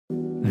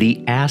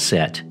The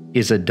ASET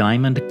is a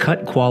diamond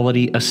cut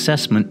quality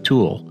assessment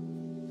tool.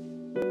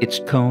 Its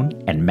cone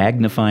and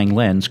magnifying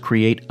lens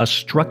create a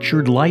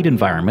structured light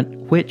environment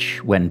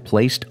which, when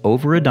placed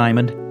over a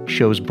diamond,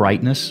 shows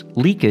brightness,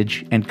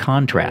 leakage, and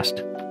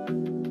contrast.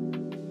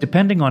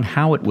 Depending on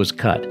how it was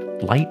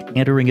cut, light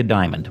entering a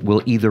diamond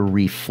will either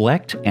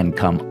reflect and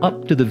come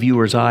up to the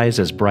viewer's eyes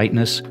as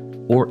brightness,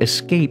 or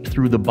escape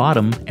through the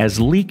bottom as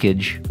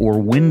leakage or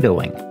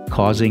windowing,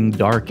 causing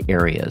dark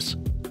areas.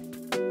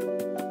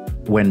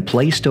 When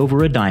placed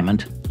over a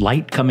diamond,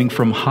 light coming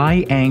from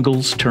high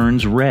angles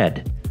turns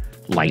red.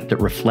 Light that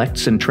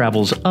reflects and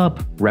travels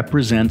up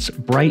represents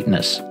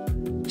brightness.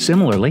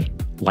 Similarly,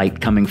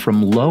 light coming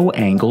from low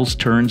angles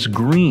turns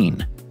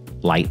green.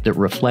 Light that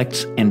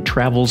reflects and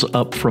travels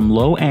up from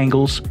low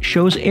angles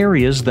shows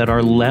areas that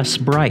are less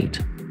bright.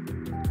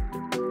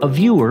 A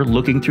viewer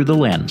looking through the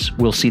lens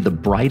will see the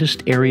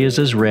brightest areas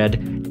as red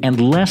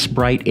and less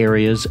bright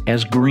areas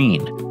as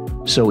green.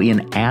 So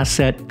in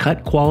ASET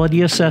cut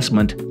quality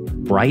assessment,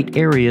 bright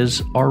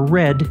areas are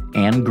red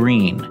and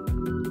green.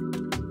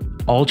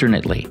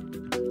 Alternately,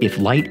 if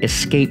light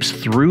escapes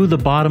through the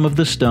bottom of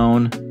the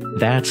stone,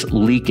 that's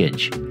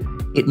leakage.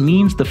 It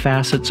means the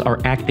facets are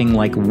acting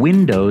like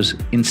windows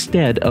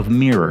instead of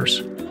mirrors.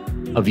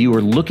 A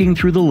viewer looking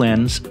through the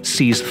lens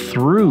sees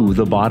through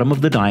the bottom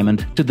of the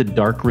diamond to the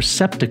dark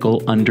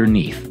receptacle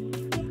underneath.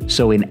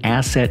 So in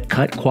ASET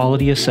cut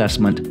quality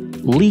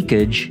assessment,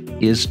 leakage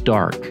is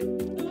dark.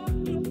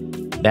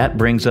 That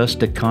brings us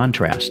to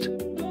contrast.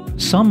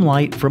 Some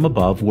light from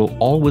above will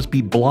always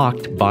be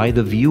blocked by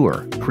the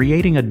viewer,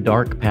 creating a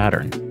dark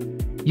pattern.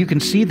 You can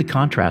see the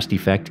contrast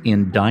effect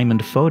in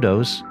diamond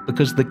photos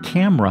because the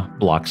camera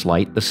blocks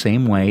light the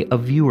same way a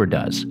viewer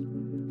does.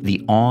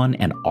 The on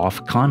and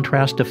off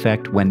contrast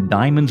effect when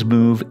diamonds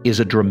move is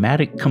a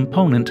dramatic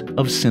component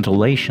of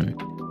scintillation.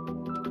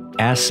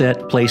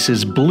 ASET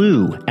places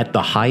blue at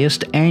the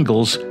highest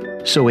angles,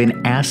 so in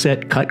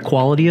ASET cut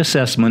quality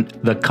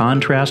assessment, the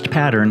contrast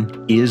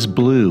pattern is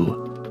blue.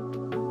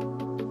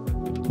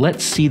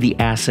 Let's see the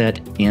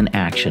ASET in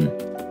action.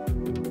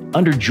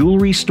 Under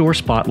jewelry store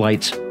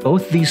spotlights,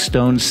 both these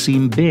stones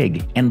seem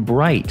big and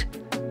bright.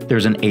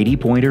 There's an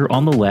 80-pointer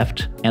on the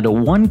left and a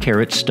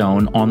 1-carat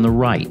stone on the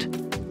right.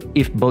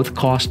 If both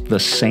cost the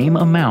same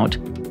amount,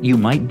 you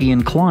might be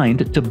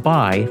inclined to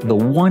buy the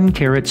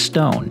 1-carat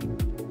stone.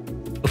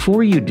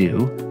 Before you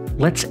do,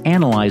 let's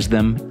analyze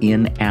them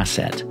in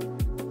ASET.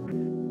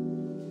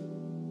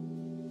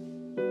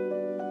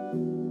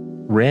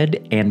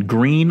 Red and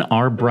green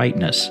are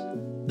brightness.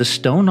 The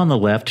stone on the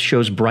left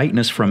shows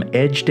brightness from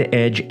edge to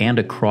edge and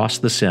across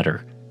the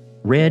center.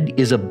 Red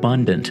is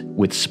abundant,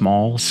 with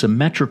small,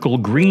 symmetrical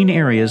green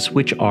areas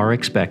which are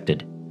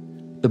expected.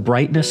 The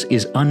brightness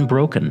is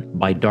unbroken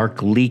by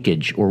dark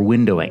leakage or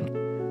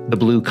windowing. The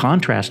blue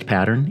contrast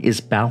pattern is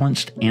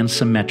balanced and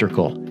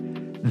symmetrical.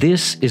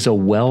 This is a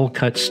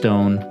well-cut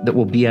stone that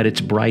will be at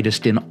its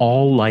brightest in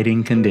all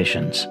lighting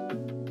conditions.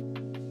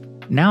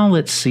 Now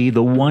let's see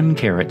the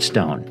 1-carat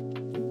stone.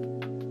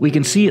 We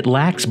can see it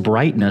lacks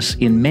brightness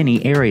in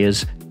many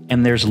areas,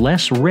 and there's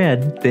less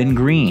red than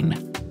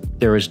green.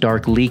 There is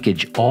dark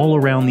leakage all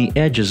around the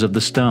edges of the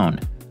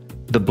stone.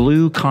 The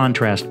blue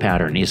contrast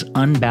pattern is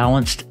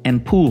unbalanced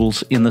and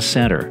pools in the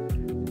center.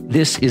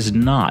 This is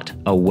not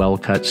a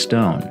well-cut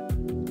stone.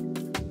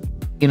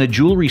 In a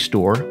jewelry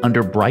store,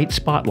 under bright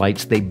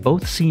spotlights, they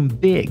both seem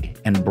big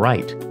and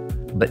bright.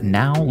 But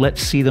now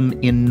let's see them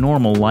in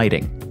normal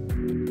lighting.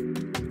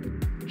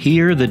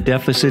 Here, the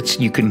deficits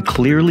you can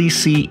clearly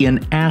see in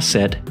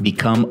ASET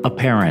become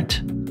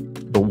apparent.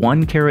 The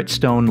 1-carat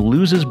stone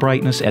loses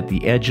brightness at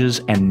the edges,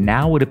 and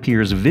now it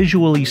appears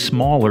visually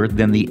smaller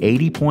than the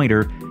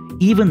 80-pointer,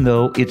 even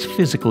though it's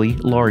physically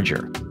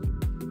larger.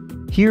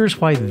 Here's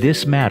why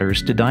this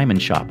matters to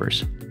diamond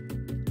shoppers.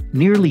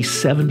 Nearly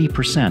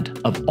 70%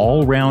 of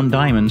all round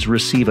diamonds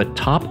receive a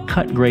top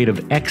cut grade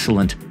of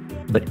excellent,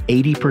 but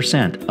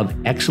 80% of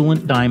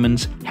excellent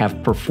diamonds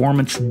have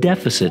performance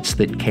deficits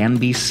that can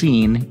be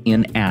seen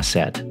in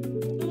ASET.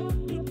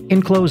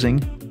 In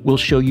closing, we'll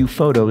show you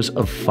photos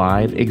of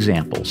 5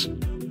 examples.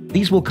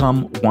 These will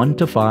come 1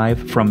 to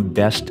 5 from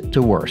best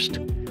to worst.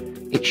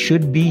 It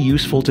should be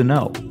useful to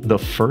know the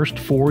first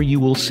 4 you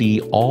will see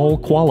all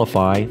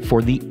qualify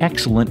for the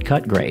excellent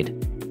cut grade.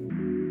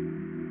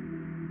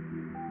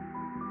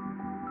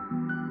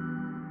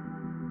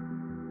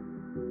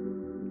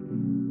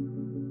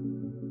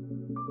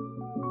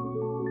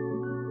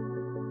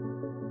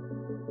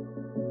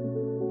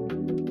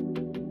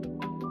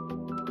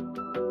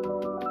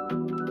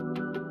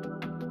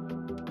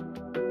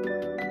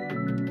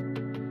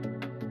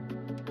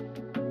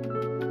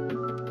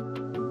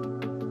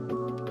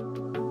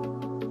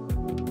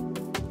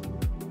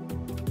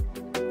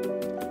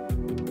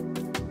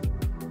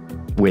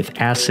 With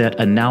ASET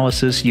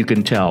analysis, you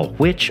can tell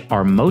which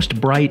are most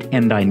bright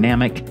and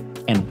dynamic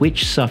and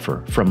which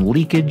suffer from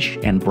leakage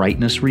and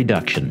brightness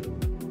reduction.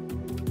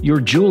 Your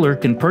jeweler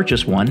can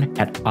purchase one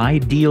at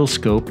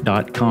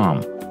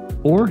idealscope.com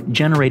or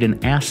generate an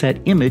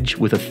ASET image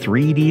with a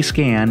 3D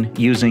scan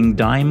using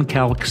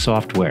DimeCalc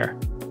software.